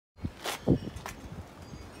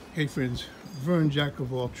Hey friends, Vern, jack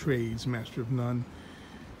of all trades, master of none,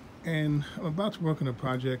 and I'm about to work on a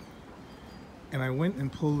project, and I went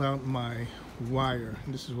and pulled out my wire,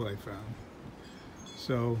 and this is what I found.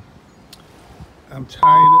 So I'm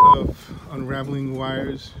tired of unraveling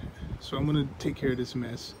wires, so I'm going to take care of this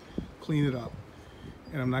mess, clean it up,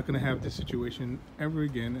 and I'm not going to have this situation ever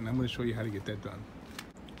again, and I'm going to show you how to get that done.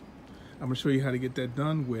 I'm going to show you how to get that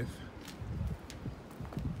done with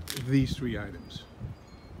these three items: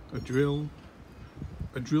 a drill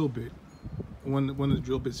bit, one of the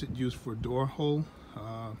drill bits that used for a door hole,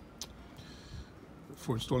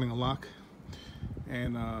 for installing a lock,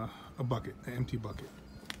 and a bucket, an empty bucket.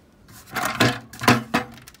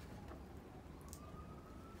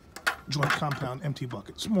 Joint compound empty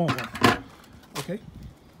bucket, small one. Okay?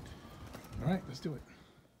 All right, let's do it.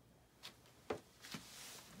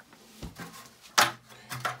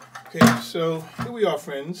 Okay, so here we are,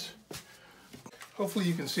 friends. Hopefully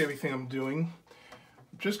you can see everything I'm doing.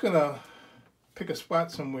 I'm just gonna pick a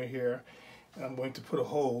spot somewhere here, and I'm going to put a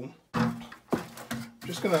hole. I'm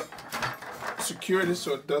just gonna secure this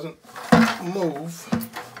so it doesn't move.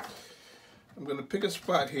 I'm gonna pick a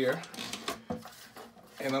spot here,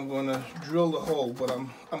 and I'm gonna drill the hole, but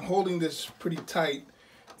I'm holding this pretty tight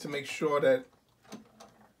to make sure that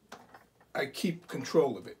I keep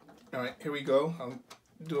control of it. All right, here we go. I'll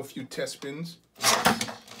do a few test spins.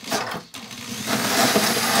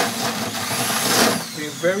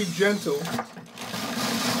 Being very gentle.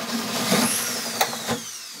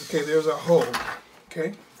 Okay, there's our hole.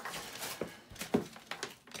 Okay.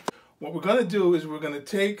 What we're gonna do is we're gonna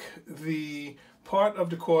take the part of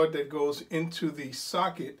the cord that goes into the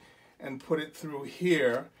socket and put it through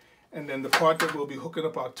here, and then the part that we'll be hooking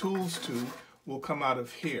up our tools to will come out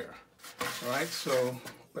of here. All right, so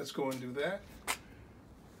let's go and do that.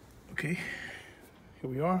 Okay, here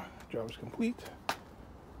we are. Job is complete.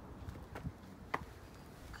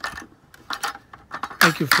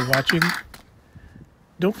 Thank you for watching.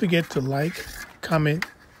 Don't forget to like, comment,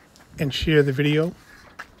 and share the video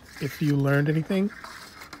if you learned anything.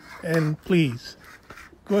 And please,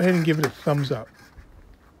 go ahead and give it a thumbs up.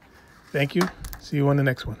 Thank you. See you on the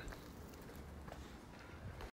next one.